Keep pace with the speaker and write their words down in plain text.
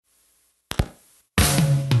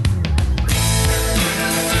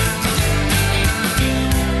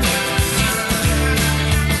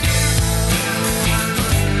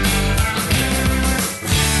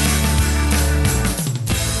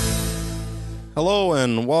Hello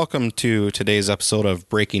and welcome to today's episode of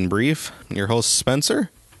Breaking Brief. Your host Spencer.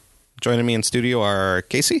 Joining me in studio are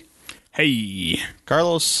Casey, Hey.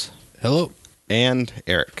 Carlos, Hello. and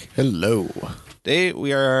Eric. Hello. Today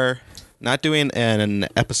we are not doing an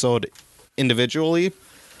episode individually,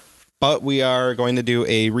 but we are going to do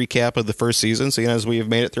a recap of the first season, seeing as we have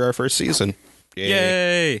made it through our first season.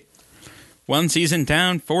 Yay. One season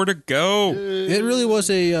down, 4 to go. It really was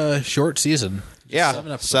a short season. Yeah,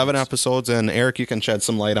 7 episodes. 7 episodes, and Eric, you can shed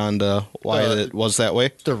some light on to why it was that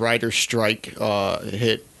way. The writer's strike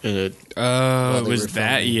hit. It they was were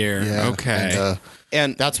that filming. year. Yeah, Okay.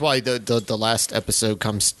 And that's why the last episode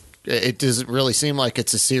comes. It doesn't really seem like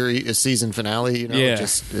it's a season finale. You know, Yeah. it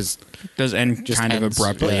just is. Does end Just kind of ends.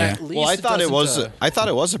 abruptly. But Yeah. at least well, I thought it was. doesn't, I thought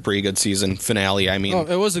it was a pretty good season finale. I mean,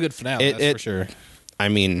 it was a good finale, It- that's it- for sure. I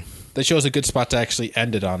mean, That shows a good spot to actually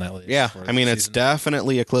end it on, at least. yeah. for I mean, the it's season.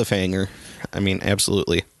 definitely a cliffhanger. I mean,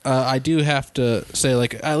 absolutely. I do have to say,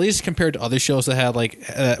 like, at least compared to other shows that had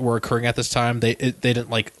that were occurring at this time, they didn't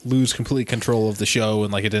like lose complete control of the show,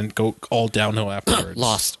 and like it didn't go all downhill afterwards.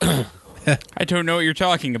 Lost. I don't know what you're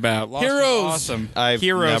talking about. Lost is Heroes. awesome. I've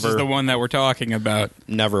Heroes never- is the one that we're talking about.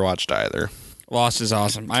 Never watched either. Lost is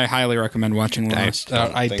awesome. I highly recommend watching Lost.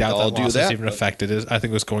 I think doubt I'll that do Lost that, is even affected. I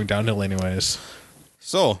think it was going downhill anyways.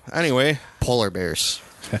 So anyway, Polar bears.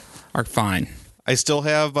 Are fine. I still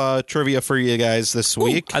have trivia for you guys this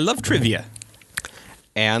week, I love trivia.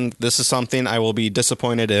 and this is something I will be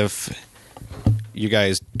disappointed if you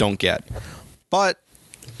guys don't get. But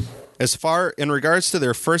as far in regards to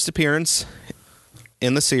their first appearance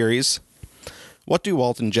in the series, what do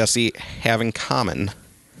Walt and Jesse have in common?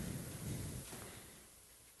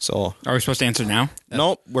 So, Are we supposed to answer now?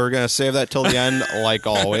 nope, we're going to save that till the end, like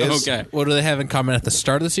always. Okay. What do they have in common at the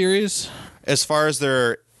start of the series? As far as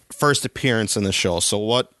their first appearance in the show, so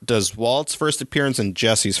what does Walt's first appearance and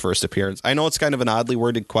Jesse's first appearance? I know it's kind of an oddly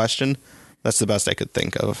worded question. That's the best I could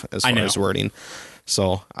think of as I far know. as wording.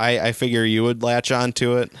 So I figure you would latch on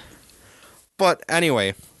to it. But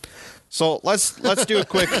anyway, so let's do a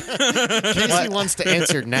quick. Casey wants to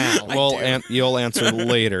answer now. Well, you'll answer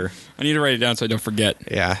later. I need to write it down so I don't forget.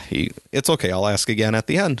 Yeah, it's okay. I'll ask again at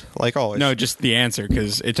the end, like always. No, just the answer,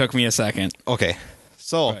 because it took me a second. Okay.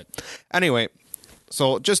 So, Go ahead. anyway,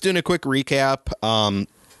 so just doing a quick recap.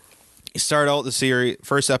 You start out the series,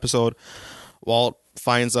 first episode, Walt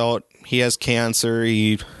finds out he has cancer.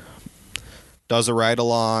 He does a ride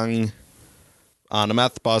along on a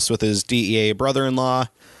meth bus with his DEA brother-in-law.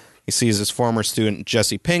 He sees his former student,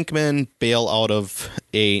 Jesse Pinkman, bail out of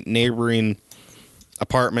a neighboring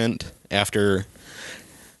apartment after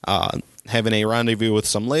having a rendezvous with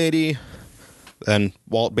some lady. Then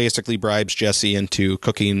Walt basically bribes Jesse into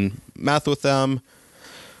cooking meth with them.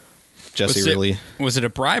 Jesse Was it a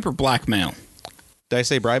bribe or blackmail? Did I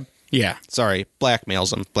say bribe? Yeah. Sorry,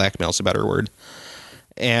 blackmails him. Blackmail's a better word.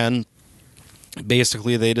 And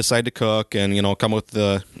basically they decide to cook and, come with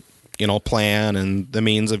the, plan and the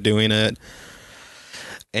means of doing it.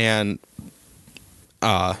 And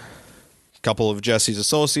a couple of Jesse's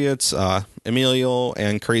associates, Emilio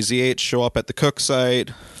and Crazy H, show up at the cook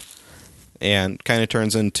site. And kind of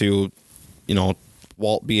turns into,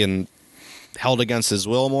 Walt being held against his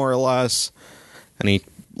will, more or less. And he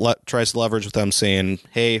tries to leverage with them, saying,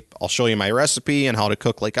 "Hey, I'll show you my recipe and how to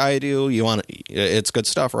cook like I do. It's good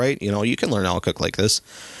stuff, right? You can learn how to cook like this."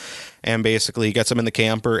 And basically, he gets them in the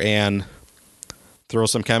camper and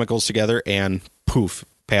throws some chemicals together, and poof,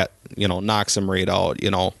 knocks them right out,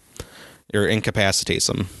 or incapacitates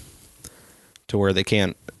them to where they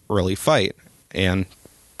can't really fight, and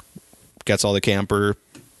gets all the camper,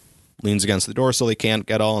 leans against the door so they can't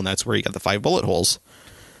get all, and that's where you get the 5 bullet holes.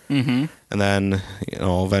 Mm-hmm. And then,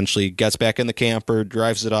 eventually gets back in the camper,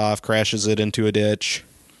 drives it off, crashes it into a ditch,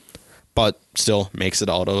 but still makes it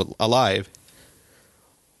out alive.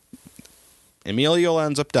 Emilio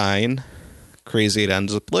ends up dying. Crazy Eight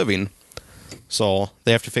ends up living. So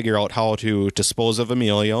they have to figure out how to dispose of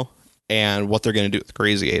Emilio and what they're going to do with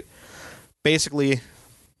Crazy Eight. Basically,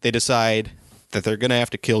 they decide that they're going to have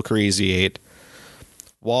to kill Crazy Eight.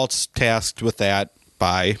 Walt's tasked with that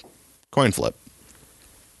by coin flip.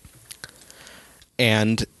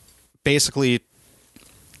 And basically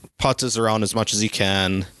putzes around as much as he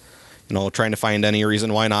can, trying to find any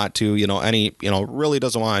reason why not to, really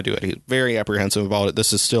doesn't want to do it. He's very apprehensive about it.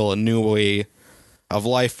 This is still a new way of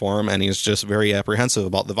life for him, and he's just very apprehensive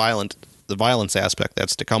about the violence aspect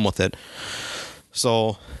that's to come with it.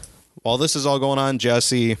 So while this is all going on,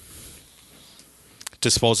 Jesse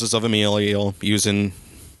disposes of Emilio using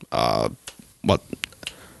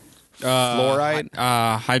fluoride?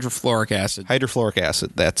 Hydrofluoric acid. Hydrofluoric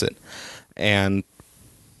acid, that's it. And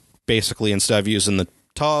basically, instead of using the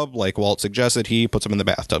tub like Walt suggested, he puts him in the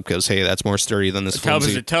bathtub because, hey, that's more sturdy than this A tub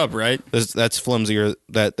flimsy. is a tub, right? That's flimsier.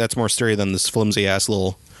 That's more sturdy than this flimsy ass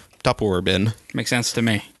little Tupperware bin. Makes sense to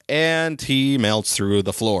me. And he melts through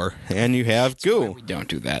the floor, and you have goo. We don't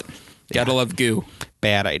do that. Gotta love goo.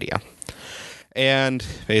 Bad idea. And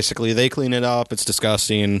basically, they clean it up. It's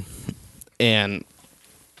disgusting, and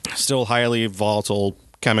still highly volatile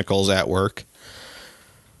chemicals at work.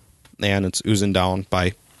 And it's oozing down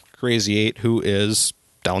by Crazy 8, who is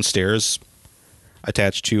downstairs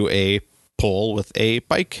attached to a pole with a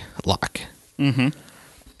bike lock. Mm-hmm.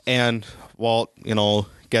 And Walt,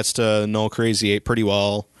 gets to know Crazy 8 pretty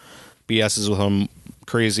well. BS's with him.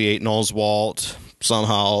 Crazy 8 knows Walt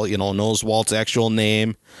somehow, knows Walt's actual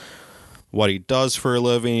name, what he does for a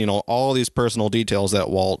living, all these personal details that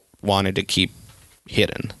Walt wanted to keep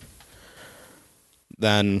hidden.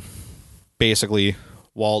 Then, basically,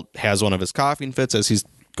 Walt has one of his coughing fits as he's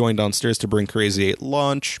going downstairs to bring Crazy 8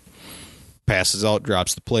 lunch, passes out,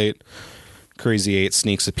 drops the plate. Crazy 8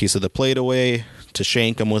 sneaks a piece of the plate away to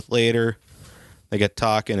shank him with later. They get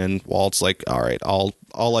talking, and Walt's like, all right, I'll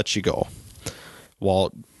let you go.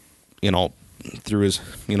 Walt, through his,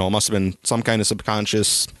 must have been some kind of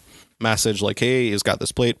subconscious message like, hey, he's got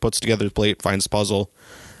this plate, puts together the plate, finds the puzzle,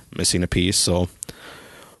 missing a piece. So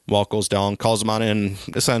Walt goes down, calls him on in, and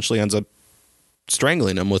essentially ends up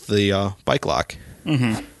strangling him with the bike lock.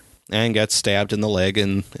 Mm-hmm. And gets stabbed in the leg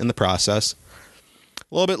in the process.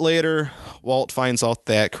 A little bit later, Walt finds out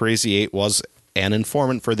that Crazy 8 was an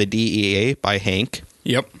informant for the DEA by Hank.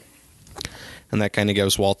 Yep. And that kind of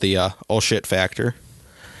gives Walt the oh shit factor.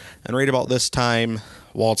 And right about this time,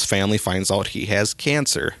 Walt's family finds out he has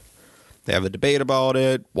cancer. They have a debate about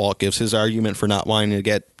it. Walt gives his argument for not wanting to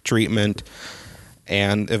get treatment,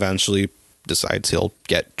 and eventually decides he'll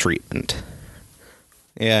get treatment.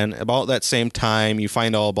 And about that same time, you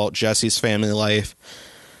find out about Jesse's family life.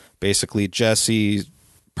 Basically, Jesse's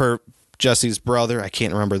brother, I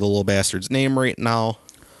can't remember the little bastard's name right now.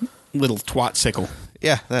 Little twat sickle.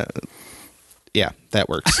 Yeah, that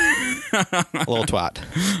works. Little twat.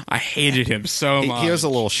 I hated him so much. He was a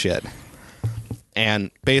little shit.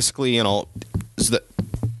 And basically, is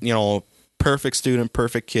the, perfect student,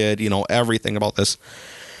 perfect kid, everything about this.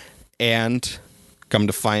 And come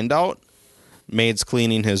to find out, maid's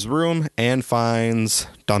cleaning his room and finds,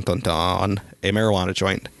 dun dun dun, a marijuana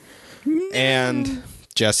joint. And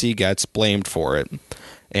Jesse gets blamed for it.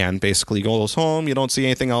 And basically goes home. You don't see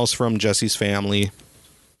anything else from Jesse's family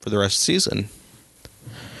for the rest of the season.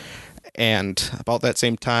 And about that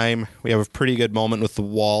same time, we have a pretty good moment with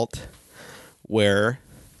Walt, where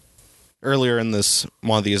earlier in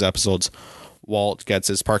one of these episodes, Walt gets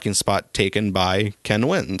his parking spot taken by Ken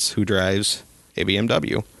Wins, who drives a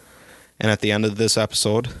BMW. And at the end of this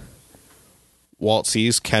episode, Walt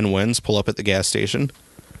sees Ken Wins pull up at the gas station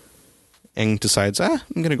and decides, I'm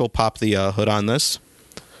going to go pop the hood on this.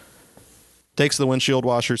 Takes the windshield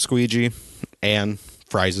washer squeegee and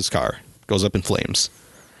fries his car. Goes up in flames.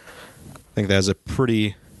 I think that's a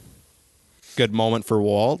pretty good moment for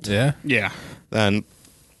Walt. Yeah. Yeah. Then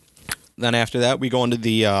after that, we go into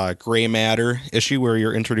the Gray Matter issue where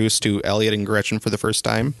you're introduced to Elliot and Gretchen for the first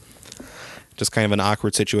time. Just kind of an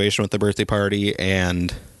awkward situation with the birthday party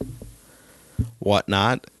and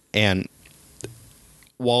whatnot. And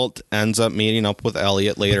Walt ends up meeting up with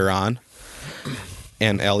Elliot later on.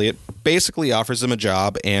 And Elliot basically offers him a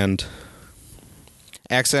job and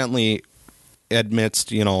accidentally admits,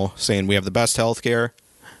 saying we have the best healthcare.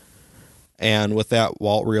 And with that,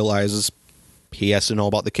 Walt realizes he has to know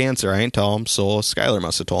about the cancer. I ain't tell him, so Skylar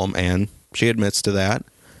must have told him, and she admits to that.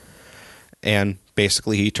 And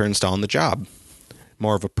basically, he turns down the job.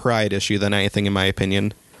 More of a pride issue than anything, in my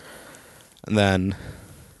opinion. And then,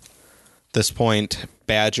 at this point,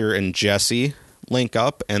 Badger and Jesse link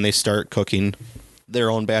up, and they start cooking their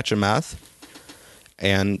own batch of meth.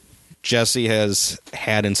 And Jesse has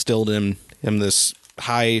had instilled in him this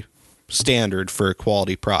high standard for a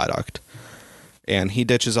quality product. And he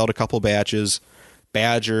ditches out a couple batches.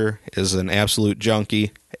 Badger is an absolute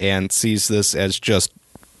junkie and sees this as just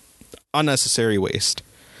unnecessary waste.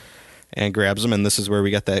 And grabs him, and this is where we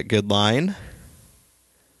get that good line.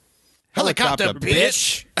 Helicopter,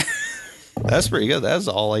 bitch! That's pretty good. That's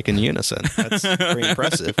all like in unison. That's pretty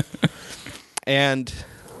impressive. And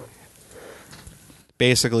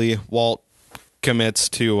basically, Walt commits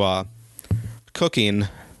to cooking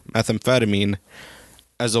methamphetamine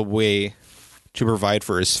as a way to provide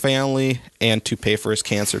for his family and to pay for his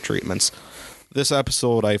cancer treatments. This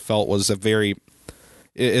episode, I felt, is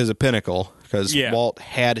a pinnacle because Walt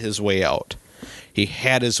had his way out. He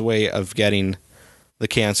had his way of getting the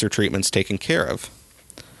cancer treatments taken care of.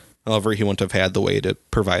 However, he wouldn't have had the way to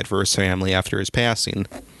provide for his family after his passing.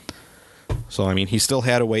 So, I mean, he still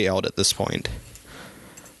had a way out at this point.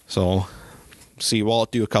 So, see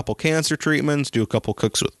Walt do a couple cancer treatments, do a couple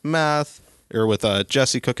cooks with meth, or with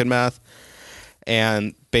Jesse cooking meth,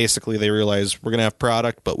 and basically they realize we're going to have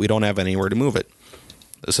product, but we don't have anywhere to move it.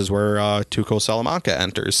 This is where Tuco Salamanca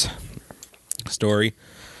enters story.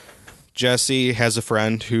 Jesse has a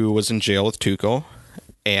friend who was in jail with Tuco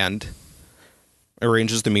and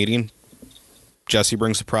arranges the meeting. Jesse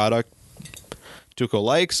brings the product. Tuco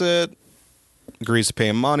likes it, agrees to pay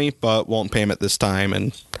him money, but won't pay him at this time,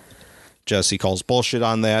 and Jesse calls bullshit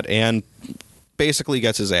on that and basically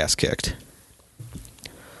gets his ass kicked.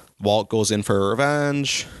 Walt goes in for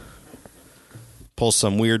revenge, pulls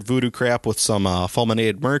some weird voodoo crap with some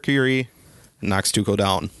fulminated mercury, and knocks Tuco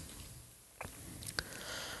down.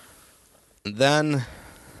 Then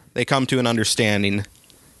they come to an understanding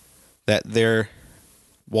that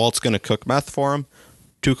Walt's going to cook meth for him.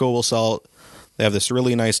 Tuco will sell it. They have this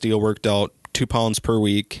really nice deal worked out, 2 pounds per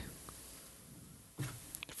week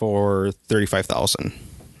for $35,000,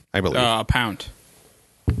 I believe. A pound.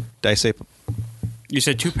 Did I say? You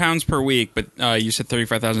said 2 pounds per week, but you said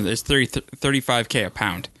 35,000. It's 35K a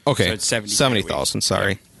pound. Okay, So it's 70,000.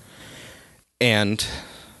 Sorry. And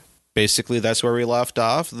basically, that's where we left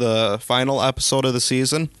off. The final episode of the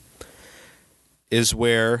season is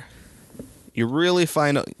where you really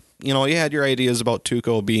find out. You know, you had your ideas about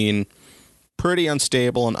Tuco being pretty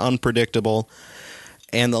unstable and unpredictable,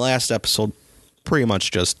 and the last episode pretty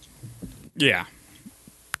much just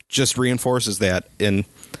reinforces that and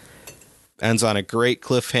ends on a great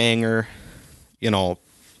cliffhanger. You know,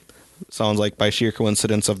 sounds like by sheer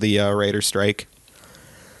coincidence of the writer strike.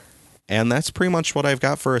 And that's pretty much what I've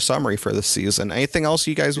got for a summary for this season. Anything else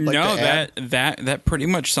you guys would like to add? that pretty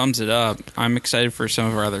much sums it up. I'm excited for some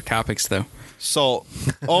of our other topics, though. So,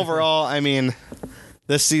 overall, I mean,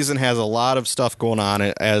 this season has a lot of stuff going on,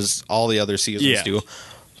 as all the other seasons do.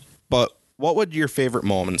 But what would your favorite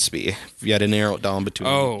moments be if you had to narrow it down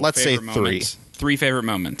between, let's say, three? 3 favorite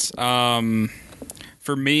moments.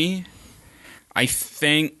 For me, I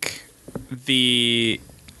think the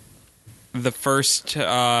first,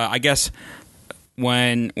 I guess,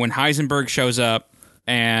 when Heisenberg shows up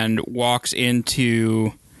and walks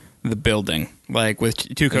into the building, like with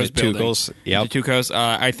Tuco's building. Tuco's,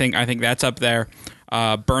 I think that's up there.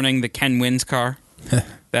 Burning the Ken Wins car,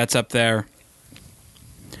 that's up there.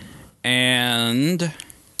 And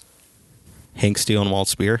Hank stealing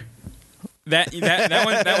Walt's beer. That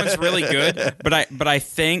one's really good. But I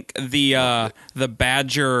think the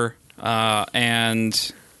Badger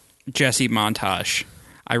and Jesse montage,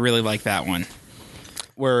 I really like that one.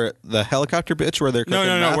 Where the helicopter bitch, where they're cooking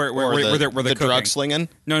no, where they're the cooking. drug slinging.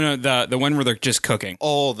 No, the one where they're just cooking.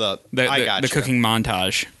 Oh, I got the cooking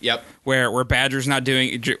montage. Yep. Where Badger's not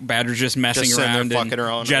doing, Badger's just messing Just sitting around, there and fucking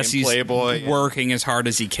around, Jesse's Playboy, working as hard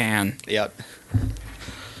as he can. Yep.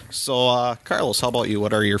 So, Carlos, how about you?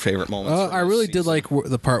 What are your favorite moments? I really did like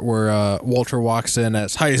the part where Walter walks in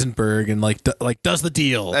as Heisenberg and does the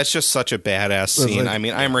deal. That's just such a badass scene. I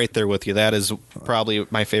mean, I'm right there with you. That is probably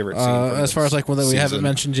my favorite scene. As far as one that we haven't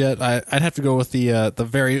mentioned yet, I'd have to go with the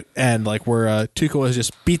very end, where Tuco has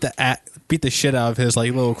just beat the shit out of his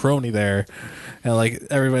little crony there, and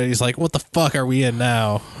everybody's like, "What the fuck are we in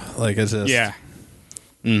now?" It's just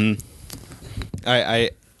Mm-hmm. I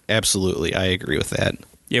absolutely agree with that.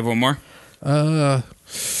 You have one more?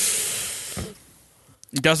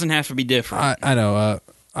 It doesn't have to be different. I know.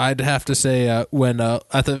 I'd have to say when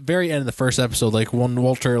at the very end of the first episode, when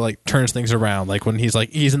Walter turns things around, when he's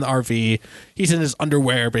in the RV, he's in his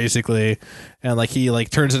underwear basically, and he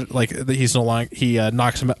turns it he's no longer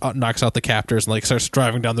knocks out the captors and starts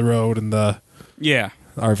driving down the road in the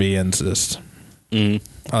RV and just I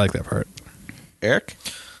like that part. Eric?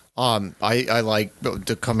 I like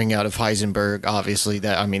the coming out of Heisenberg. Obviously,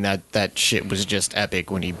 that shit was just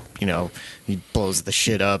epic when he blows the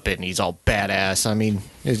shit up and he's all badass. I mean,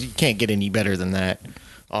 you can't get any better than that.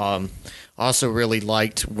 Also, really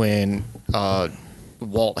liked when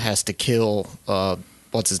Walt has to kill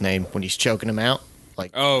what's his name when he's choking him out.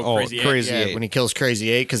 Crazy Eight. When he kills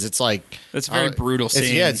Crazy Eight, because it's that's a very brutal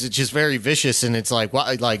scene. It's just very vicious, and it's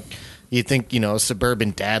you think a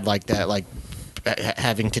suburban dad like that,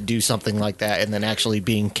 having to do something like that and then actually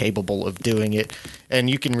being capable of doing it, and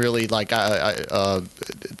you can really the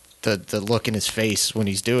look in his face when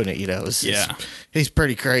he's doing it, he's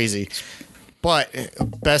pretty crazy. But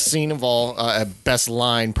best scene of all, best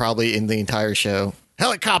line probably in the entire show,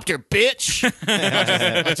 helicopter bitch.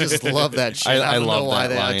 I just love that shit. I don't love know why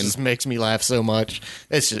that line. It just makes me laugh so much.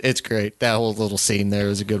 It's great. That whole little scene there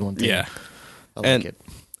is a good one too. Yeah. I like it.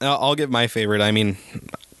 I'll give my favorite. I mean,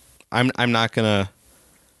 I'm not gonna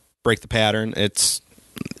break the pattern. It's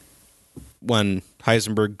when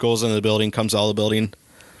Heisenberg goes into the building, comes out of the building.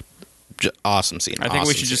 Awesome scene. I think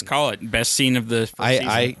we should just call it best scene of the season.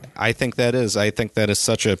 I think that is. I think that is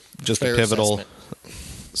such a Fair a pivotal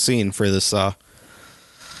scene for this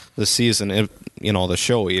this season. The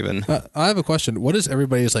show even. I have a question. What is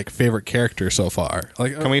everybody's like favorite character so far?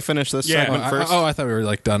 Like, Can we finish this Yeah. segment first? I thought we were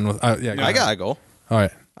like done with. Yeah, I gotta go. All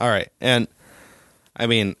right. All right. And I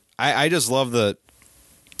mean, I just love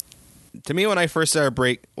to me, when I first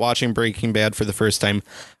started watching Breaking Bad for the first time,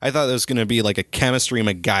 I thought it was going to be like a chemistry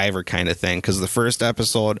MacGyver kind of thing. Because the first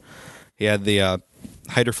episode, he had the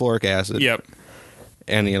hydrofluoric acid. Yep.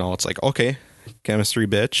 And, it's like, okay, chemistry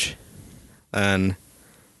bitch. And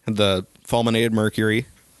the fulminated mercury.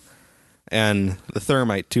 And the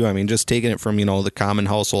thermite, too. I mean, just taking it from, the common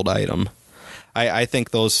household item. I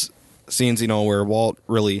think those scenes, where Walt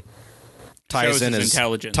really ties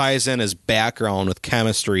in his background with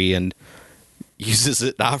chemistry and uses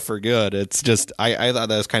it not for good. It's just I thought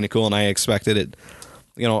that was kind of cool, and I expected it.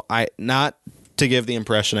 I not to give the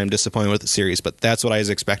impression I'm disappointed with the series, but that's what I was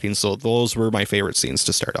expecting. So those were my favorite scenes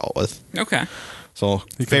to start out with. Okay. So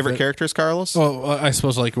favorite characters, Carlos? Well, I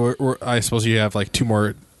suppose like I suppose you have like two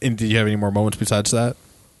more. And do you have any more moments besides that?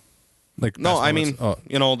 Like No, I mean,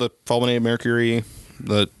 the fulminated mercury.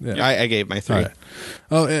 I gave my 3. Right.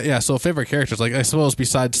 Oh yeah, so favorite characters, like I suppose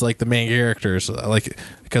besides like the main characters, like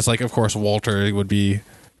because like of course Walter would be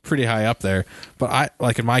pretty high up there, but I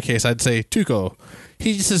like in my case I'd say Tuco.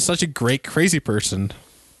 He just is such a great crazy person,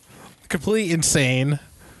 completely insane,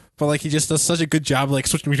 but like he just does such a good job like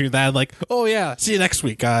switching between that and like, oh yeah, see you next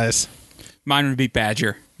week, guys. Mine would be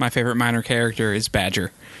Badger. My favorite minor character is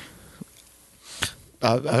Badger.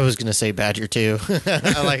 I was gonna say Badger too.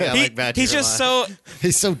 I like Badger. He's just so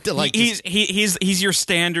he's so like he's your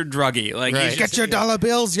standard druggie. Like Right. he's just, Get your dollar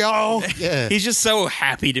bills, yo. yeah. he's just so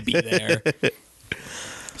happy to be there.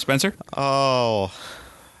 Spencer? Oh,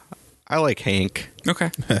 I like Hank. Okay.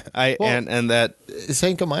 And that Is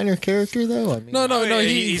Hank a minor character though? I mean, No,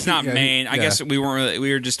 he's not main. I guess we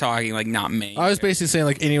were just talking like not main. I was basically saying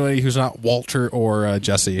like anybody who's not Walter or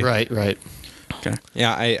Jesse. Right. Okay.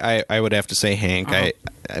 Yeah, I would have to say Hank. I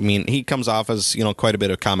mean, he comes off as quite a bit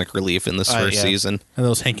of comic relief in this first yeah. season, And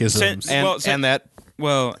those Hankisms. and that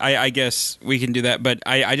Well, I guess we can do that, but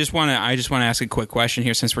I just want to ask a quick question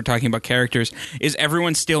here since we're talking about characters. Is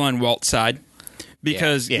everyone still on Walt's side?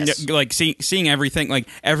 Because Yes. like seeing everything, like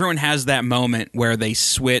everyone has that moment where they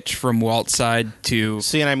switch from Walt's side to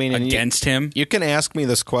and I mean against him. You can ask me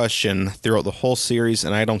this question throughout the whole series,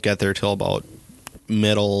 and I don't get there till about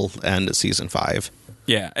middle end of season 5.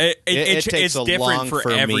 Yeah, It it's takes a different long for for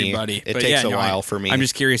me. everybody. It But takes yeah, a while for me. I'm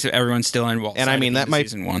just curious if everyone's still on Walt's And side I mean at the end of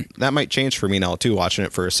season 1. that might change for me now too, watching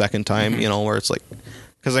it for a second time. Where it's like,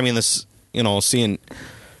 because I mean this, seeing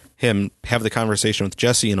him have the conversation with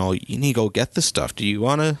Jesse. You need to go get this stuff. Do you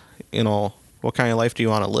want to, what kind of life do you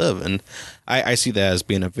want to live? And I see that as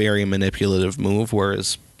being a very manipulative move.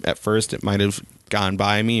 Whereas at first it might have gone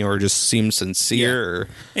by me or just seemed sincere.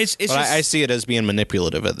 Yeah. But I see it as being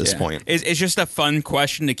manipulative at this point. It's just a fun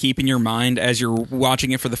question to keep in your mind as you're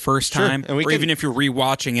watching it for the first Sure. time, And we or can- even if you're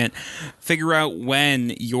rewatching it. Figure out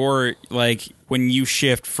when you're like when you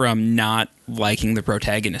shift from not liking the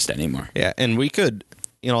protagonist anymore. Yeah, and we could,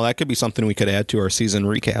 that could be something we could add to our season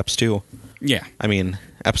recaps too. Yeah. I mean,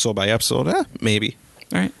 episode by episode, maybe.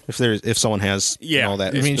 All right. If someone has,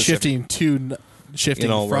 that. You mean specific- shifting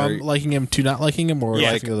where from liking him to not liking him, or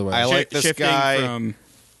Yeah, liking the other way? I like this Shifting guy. from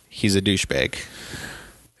He's a douchebag.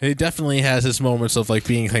 He definitely has his moments of like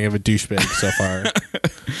being kind of a douchebag so far.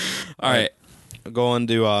 all right. Going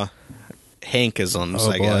to Hankisms, Oh,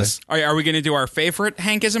 I boy. guess. Are we going to do our favorite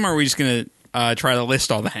Hankism, or are we just going to try to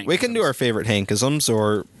list all the Hankisms? We can do our favorite Hankisms,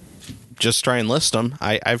 or just try and list them.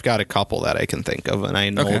 I've got a couple that I can think of, and I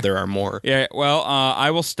know Okay. there are more. Yeah, well,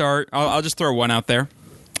 I will start. I'll just throw one out there.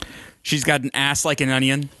 She's got an ass like an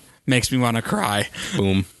onion. Makes me want to cry.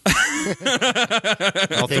 Boom.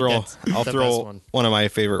 I'll throw that's the best one. one of my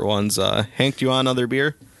favorite ones. Hank, do you want another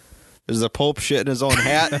beer? Is the Pope shit in his own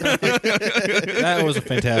hat? That was a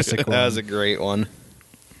fantastic one. That was a great one.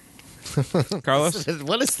 Carlos?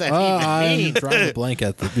 What does that I'm even mean? drawing a blank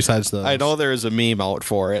at besides those. I know there's a meme out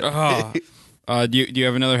for it. Do you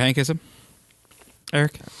have another Hankism?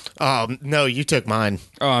 Eric? No, you took mine.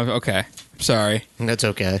 Oh, okay. Sorry. That's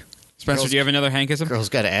okay. Spencer, do you have another Hankism? Girl's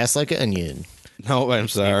got an ass like an onion. No, I'm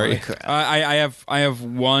sorry. I have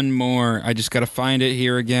one more. I just got to find it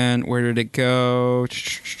here again. Where did it go?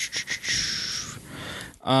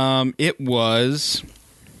 It was.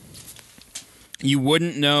 You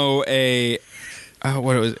wouldn't know a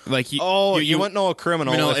what it was like. You wouldn't know a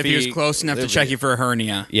criminal if he was close enough to check you for a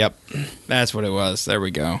hernia. Yep. That's what it was. There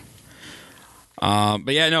we go.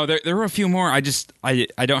 But yeah, no, there were a few more. I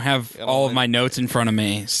don't have all of my notes in front of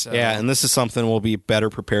me. So. Yeah, and this is something we'll be better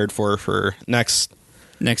prepared for next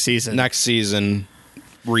season. Next season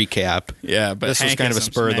recap. Yeah, but this was kind of a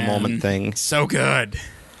spur of the moment thing. So good.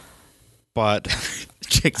 But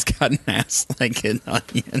Chick's got an ass like an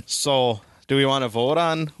onion. So, do we want to vote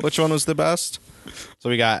on which one was the best? So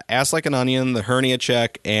we got ass like an onion, the hernia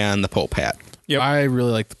check, and the Pope hat. Yep. I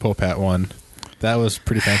really like the Pope hat one. That was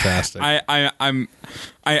pretty fantastic.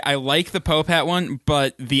 I like the Pope hat one,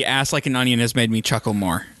 but the ass like an onion has made me chuckle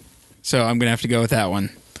more. So I'm gonna have to go with that one.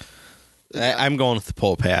 I'm going with the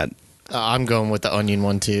Pope hat. I'm going with the onion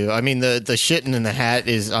one too. I mean, the shitting in the hat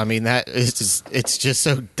is. I mean, that is just, it's just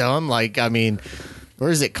so dumb. Like, I mean, where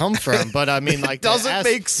does it come from? But I mean, like, it doesn't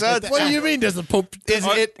make sense. What do you mean? Does the Pope?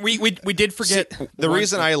 We did forget. The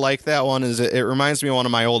reason I like that one is it reminds me of one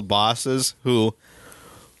of my old bosses who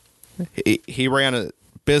he ran a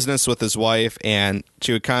business with his wife, and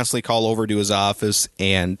she would constantly call over to his office,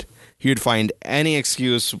 and he would find any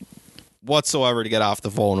excuse whatsoever to get off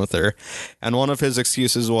the phone with her. And one of his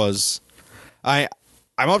excuses was, I'm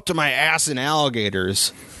up to my ass in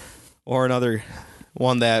alligators. Or another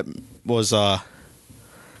one that was God,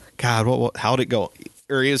 how'd it go?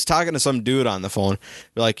 Or he was talking to some dude on the phone.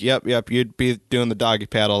 Be like, yep, you'd be doing the doggy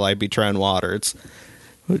paddle, I'd be trying water. It's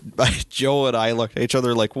Joe and I looked at each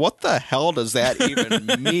other like, what the hell does that even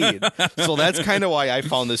mean? So that's kind of why I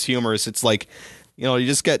found this humorous. It's like, you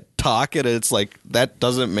just get talking, and it's like, that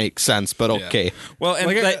doesn't make sense, but okay. Yeah. Well,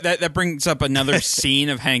 and that brings up another scene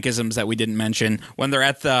of Hankisms that we didn't mention when they're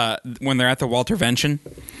at the Walter Vention.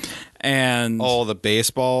 And the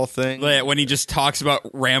baseball thing, when he just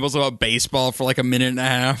rambles about baseball for like a minute and a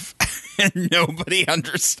half, and nobody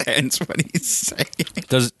understands what he's saying.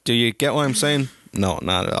 Do you get what I'm saying? No,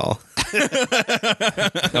 not at all.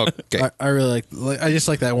 Okay. I really like. I just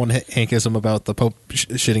like that one Hankism about the Pope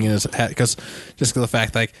shitting in his hat, because the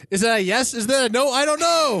fact, like, is that a yes? Is that a no? I don't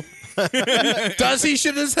know. Does he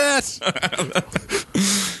shit in his hat?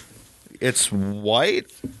 It's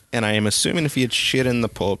white, and I am assuming if he had shit in the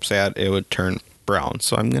Pope's hat, it would turn brown.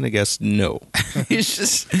 So I'm gonna guess no. He's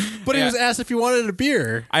just. But he was asked if he wanted a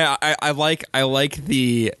beer. I like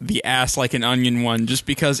the ass like an onion one, just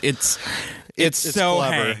because it's so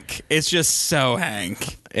clever. Hank. It's just so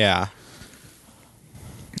Hank. Yeah.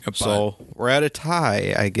 But so we're at a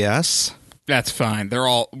tie, I guess. That's fine. We're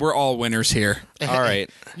all winners here. All right.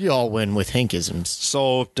 You all win with Hankisms.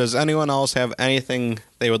 So does anyone else have anything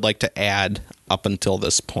they would like to add up until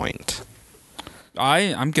this point?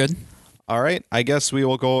 I'm good. All right. I guess we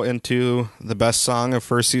will go into the best song of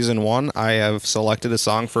first season 1. I have selected a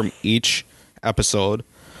song from each episode.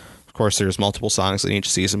 Of course, there's multiple songs in each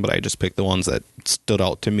season, but I just picked the ones that stood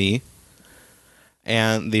out to me.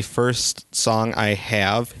 And the first song I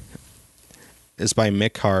have is by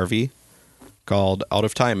Mick Harvey, called Out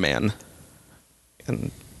of Time Man.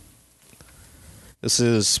 And this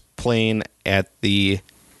is playing at the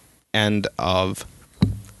end of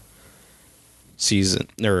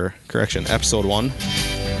episode 1.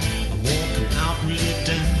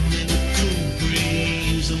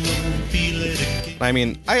 I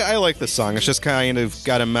mean, I like this song. It's just kind of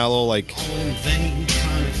got a mellow, like,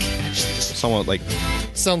 somewhat like...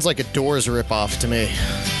 Sounds like a Doors ripoff to me.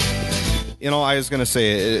 I was going to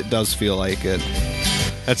say it does feel like it.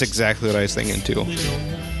 That's exactly what I was thinking, too.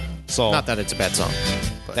 So not that it's a bad song.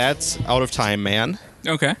 But that's Out of Time Man.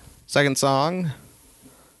 Okay. Second song,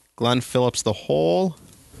 Glenn Phillips' The Hole.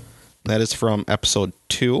 That is from episode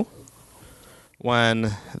 2.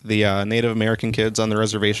 When the Native American kids on the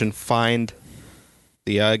reservation find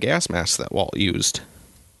the gas mask that Walt used.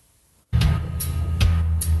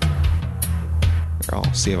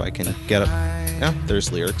 I'll see if I can get it. Yeah,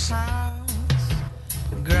 there's lyrics.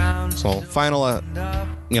 So, final,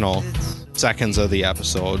 seconds of the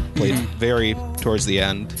episode. Played very towards the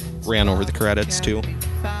end. Ran over the credits, too.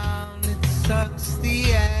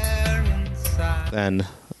 Then,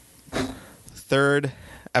 third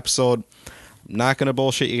episode. I'm not going to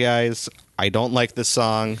bullshit you guys. I don't like this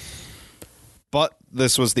song. But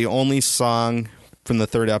this was the only song from the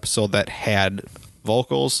third episode that had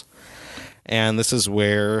vocals. And this is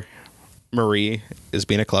where Marie is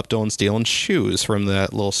being a klepto and stealing shoes from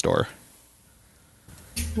that little store.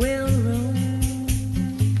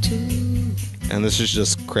 And this is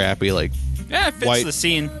just crappy, like... Yeah, it fits the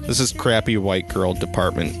scene. This is crappy white girl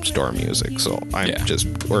department store music, so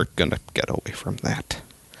we're gonna get away from that.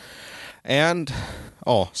 And...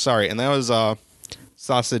 Oh, sorry, and that was...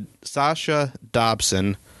 Sasha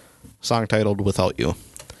Dobson song titled Without You.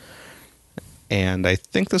 And I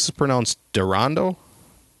think this is pronounced Durando.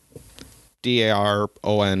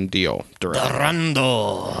 Darondo.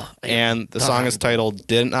 Durando. And the song is titled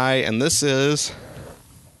Didn't I? And this is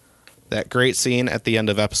that great scene at the end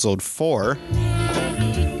of episode 4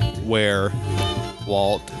 where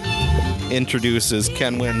Walt introduces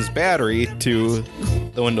Ken Wynn's battery to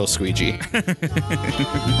the window squeegee.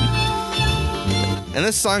 And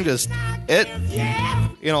this song just,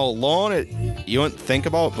 alone, you wouldn't think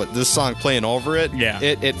about, but this song playing over it,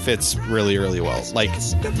 it fits really, really well. Like,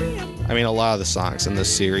 I mean, a lot of the songs in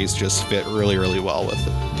this series just fit really, really well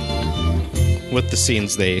with the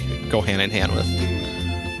scenes they go hand in hand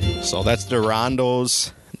with. So that's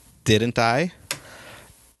Durando's Didn't I?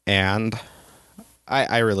 And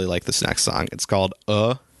I really like this next song. It's called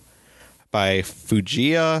by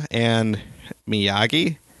Fujiya and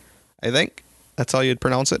Miyagi, I think. That's how you'd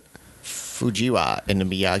pronounce it? Fujiwa and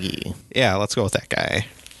Miyagi. Yeah, let's go with that guy.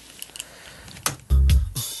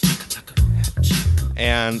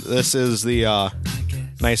 And this is the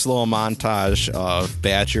nice little montage of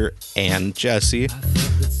Badger and Jesse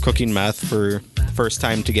cooking meth for first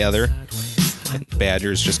time together. And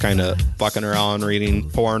Badger's just kind of fucking around, reading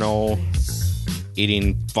porno,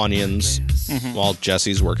 eating Funyuns, while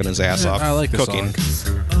Jesse's working his ass off I like this cooking.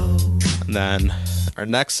 song. And then our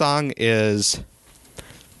next song is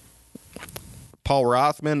Paul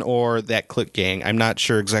Rothman or That Click Gang. I'm not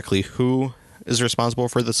sure exactly who is responsible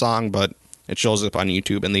for the song, but it shows up on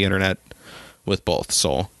YouTube and the internet with both.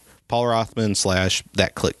 So Paul Rothman /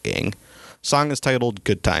 That Click Gang. Song is titled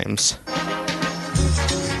Good Times.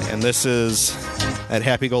 And this is that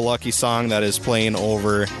happy-go-lucky song that is playing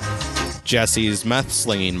over Jesse's meth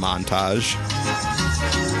slinging montage.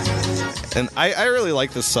 And I really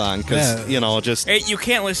like this song because, just... Hey, you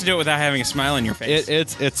can't listen to it without having a smile on your face.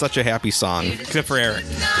 It's such a happy song. Except for Eric.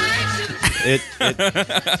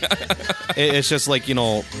 It's just like, it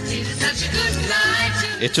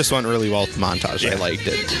just went really well with the montage. I liked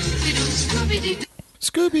it.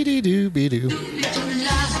 Scooby-Doo-Doo-Be-Doo.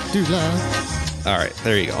 All right,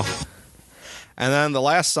 there you go. And then the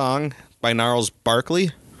last song by Gnarls Barkley,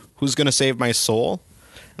 Who's Gonna Save My Soul?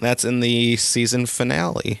 And that's in the season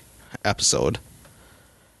finale episode.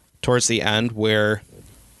 Towards the end, where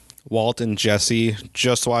Walt and Jesse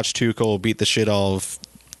just watched Tuco beat the shit out of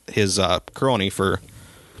his crony for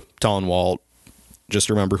telling Walt, just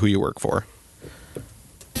remember who you work for.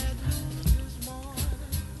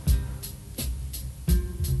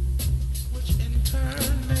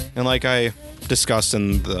 And like I discussed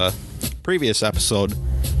in the previous episode,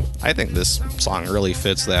 I think this song really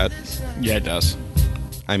fits that. Yeah, it does.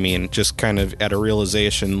 I mean, just kind of at a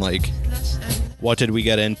realization, like, what did we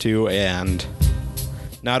get into? And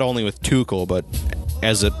not only with Tuco, but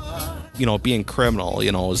as a, being criminal,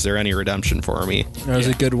 is there any redemption for me? That was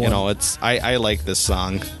a good one. I like this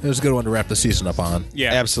song. It was a good one to wrap the season up on.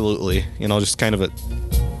 Yeah. Absolutely. Just kind of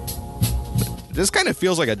this kind of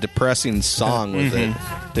feels like a depressing song with it,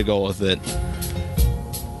 to go with it.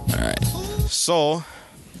 All right. So,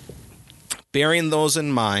 bearing those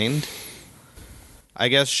in mind, I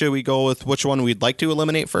guess, should we go with which one we'd like to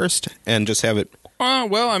eliminate first and just have it?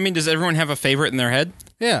 Well, I mean, does everyone have a favorite in their head?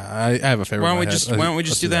 Yeah, I have a favorite. Why in don't my we head. just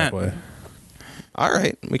Let's do that? way. All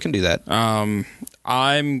right, we can do that. I'm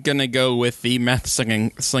gonna go with the meth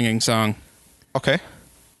slinging song. Okay.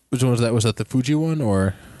 Which one was that? Was that the Fuji one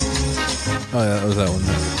or? Oh, yeah, that was that one.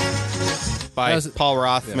 By That was- Paul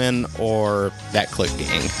Rothman or That Click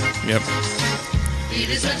Gang. Yep.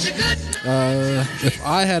 If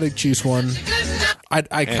I had to choose one,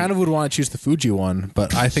 I kind of would want to choose the Fuji one,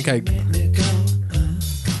 but I think that's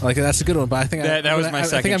a good one. But I think That was my I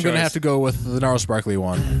second think I'm going to choice. have to go with the Gnarls Barkley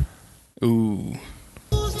one. Ooh.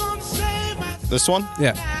 This one?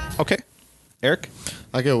 Yeah. Okay. Eric?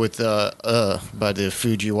 I go with by the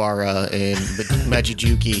Fujiwara and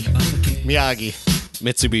Majijuki Miyagi.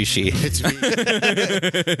 Mitsubishi.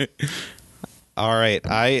 All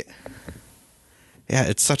right.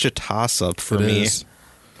 It's such a toss-up for It me. is.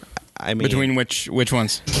 I mean, Between which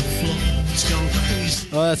ones?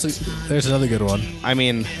 Oh, there's another good one. I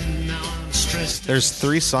mean, there's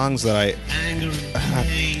 3 songs that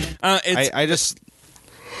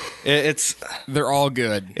They're all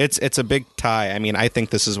good. it's a big tie. I mean, I think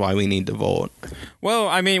this is why we need to vote. Well,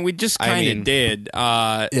 I mean, we just kind of did.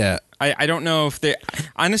 Yeah. I don't know if they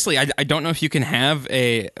honestly I don't know if you can have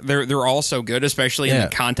they're all so good, especially in Yeah.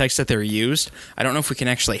 the context that they're used. I don't know if we can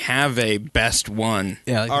actually have a best one.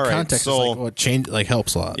 Yeah, like All the right, context so- is what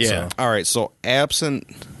helps a lot. Yeah. So. All right, so absent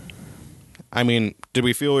I mean, did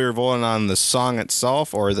we feel we were voting on the song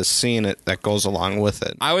itself or the scene that goes along with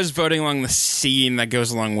it? I was voting along the scene that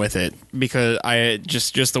goes along with it because I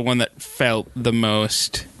just the one that felt the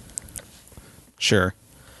most. Sure.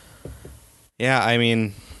 Yeah, I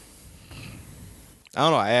mean, I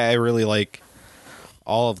don't know. I really like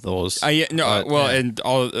all of those. And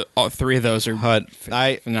all three of those are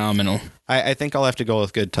phenomenal. I think I'll have to go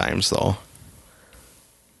with Good Times, though.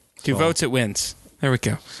 Two votes, it wins. There we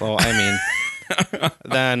go. So, I mean,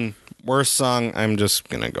 then worst song, I'm just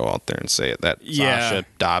going to go out there and say it. That Sasha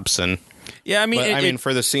Dobson. Yeah, I mean,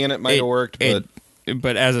 for the scene, it might have worked, but...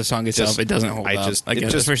 But as a song itself, it doesn't hold up.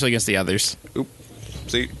 Especially against the others. Oop.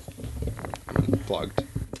 See? Plugged.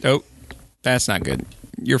 Oh, that's not good.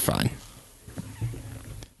 You're fine.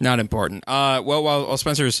 Not important. Well, while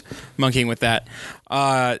Spencer's monkeying with that,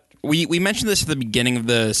 we mentioned this at the beginning of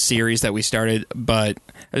the series that we started, but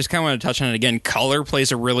I just kind of want to touch on it again. Color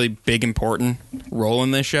plays a really big, important role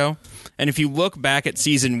in this show. And if you look back at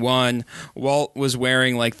season 1, Walt was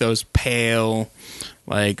wearing like those pale,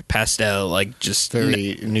 like pastel, like just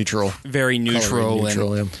Very neutral. very neutral, Coloring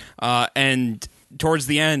neutral, and towards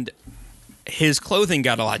the end, his clothing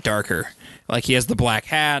got a lot darker. Like he has the black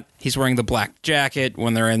hat, he's wearing the black jacket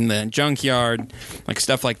when they're in the junkyard, like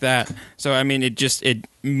stuff like that. So I mean, it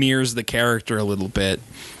mirrors the character a little bit.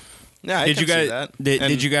 Yeah, I Did can you guys see that.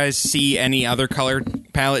 did you guys see any other color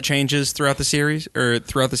palette changes throughout the series or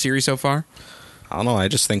throughout the series so far? I don't know. I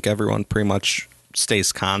just think everyone pretty much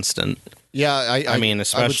stays constant. Yeah, I mean,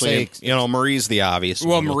 especially, I would say, Marie's the obvious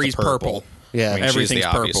Well, one with the Marie's purple. Yeah. I mean, she's Everything's the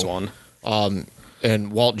obvious purple. one.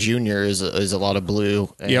 and Walt Jr. is a lot of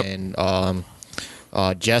blue, Yep. and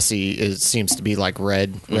Jesse seems to be like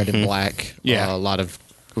red and black. Yeah. A lot of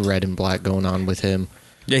red and black going on with him.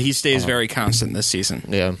 Yeah, he stays very constant this season.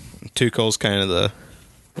 Yeah, Tuco's kind of the,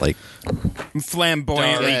 like,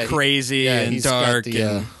 Flamboyantly Dark. crazy and he's got dark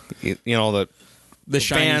the, and the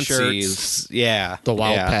shiny shirts. fancies. Yeah. the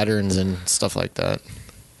wild yeah, patterns and stuff like that.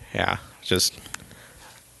 Yeah. Just,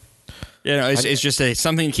 It's just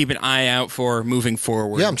something to keep an eye out for moving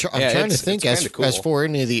forward. Yeah, I'm trying to think it's as kinda cool. as for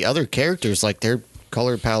any of the other characters, like their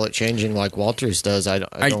color palette changing like Walter's does. I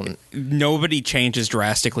don't. Nobody changes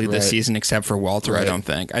drastically this Right. season except for Walter. I Right. don't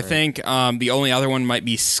think. I think the only other one might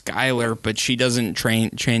be Skylar, but she doesn't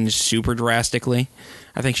change super drastically.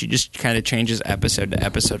 I think she just kind of changes episode to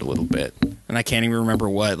episode a little bit, and I can't even remember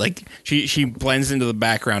what. Like she blends into the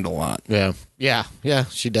background a lot. Yeah,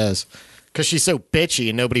 she does. Because she's so bitchy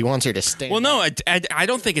and nobody wants her to stand. Well, no, I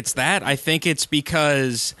don't think it's that. I think it's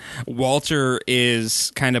because Walter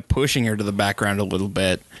is kind of pushing her to the background a little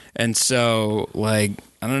bit. And so, like,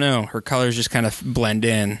 I don't know, her colors just kind of blend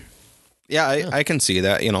in. yeah, I can see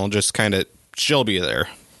that, just kind of, she'll be there.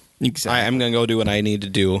 Exactly. I'm going to go do what I need to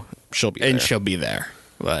do. She'll be there. And she'll be there.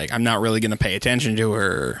 Like, I'm not really going to pay attention to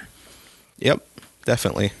her. Yep,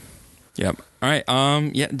 definitely. Yep. All right.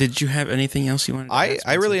 Yeah. Did you have anything else you wanted to add,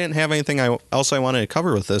 I really didn't have anything else I wanted to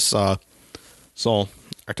cover with this. So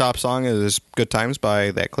our top song is "Good Times"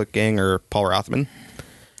 by That Click Gang or Paul Rothman,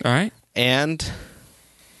 All right. and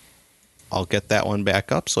I'll get that one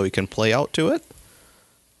back up so we can play out to it.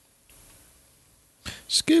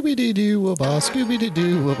 Scooby Doo Doo Scooby Doo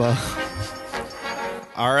Doo.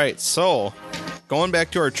 All right, so going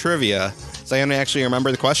back to our trivia, does anyone actually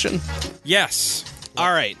remember the question? Yes.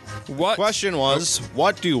 All right. What? Question was,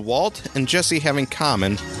 what do Walt and Jesse have in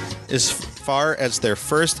common as far as their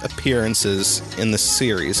first appearances in the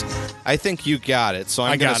series? I think you got it, so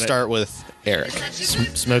I'm going got to it. start with Eric.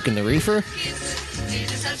 Smoking the reefer.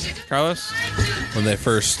 Carlos? When they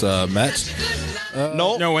first met.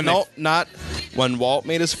 Not when Walt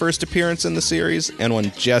made his first appearance in the series and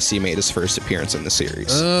when Jesse made his first appearance in the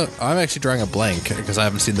series. I'm actually drawing a blank because I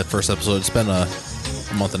haven't seen the first episode. It's been a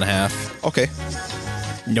month and a half. Okay.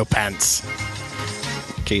 No pants.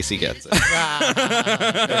 Casey gets it. Both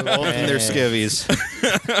in their skivvies.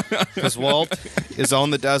 Because Walt is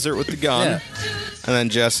on the desert with the gun, Yeah. and then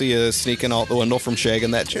Jesse is sneaking out the window from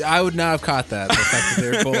shagging that chick. I would not have caught that. The fact that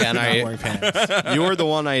they were both And not I- wearing pants. You were the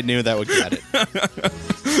one I knew that would get it.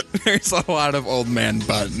 There's a lot of old man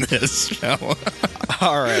butt in this show.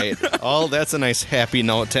 All right. Oh, that's a nice happy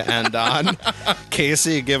note to end on.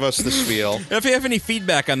 Casey, give us the spiel. If you have any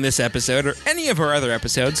feedback on this episode or any of our other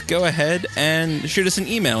episodes, go ahead and shoot us an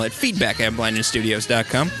email at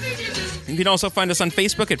feedback@blindninjastudios.com. You can also find us on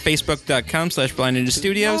Facebook at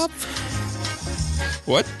facebook.com/blindninjastudios.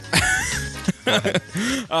 What?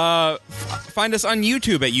 Find us on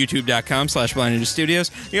YouTube at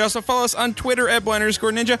youtube.com/blindninjastudios. You can also follow us on Twitter at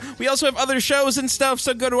blind_ninja. We also have other shows and stuff,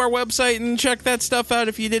 so go to our website and check that stuff out.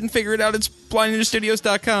 If you didn't figure it out, it's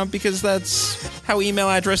blindninjastudios.com because that's how email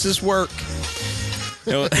addresses work.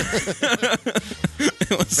 It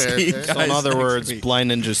was Fair, see you fair. guys So in other next words, week.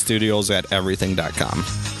 Blind Ninja Studios at everything.com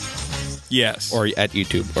Yes. or at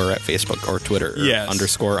YouTube or at Facebook or Twitter or Yes. __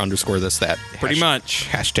 this that. Pretty much.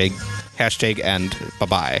 Hashtag and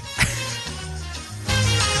bye-bye.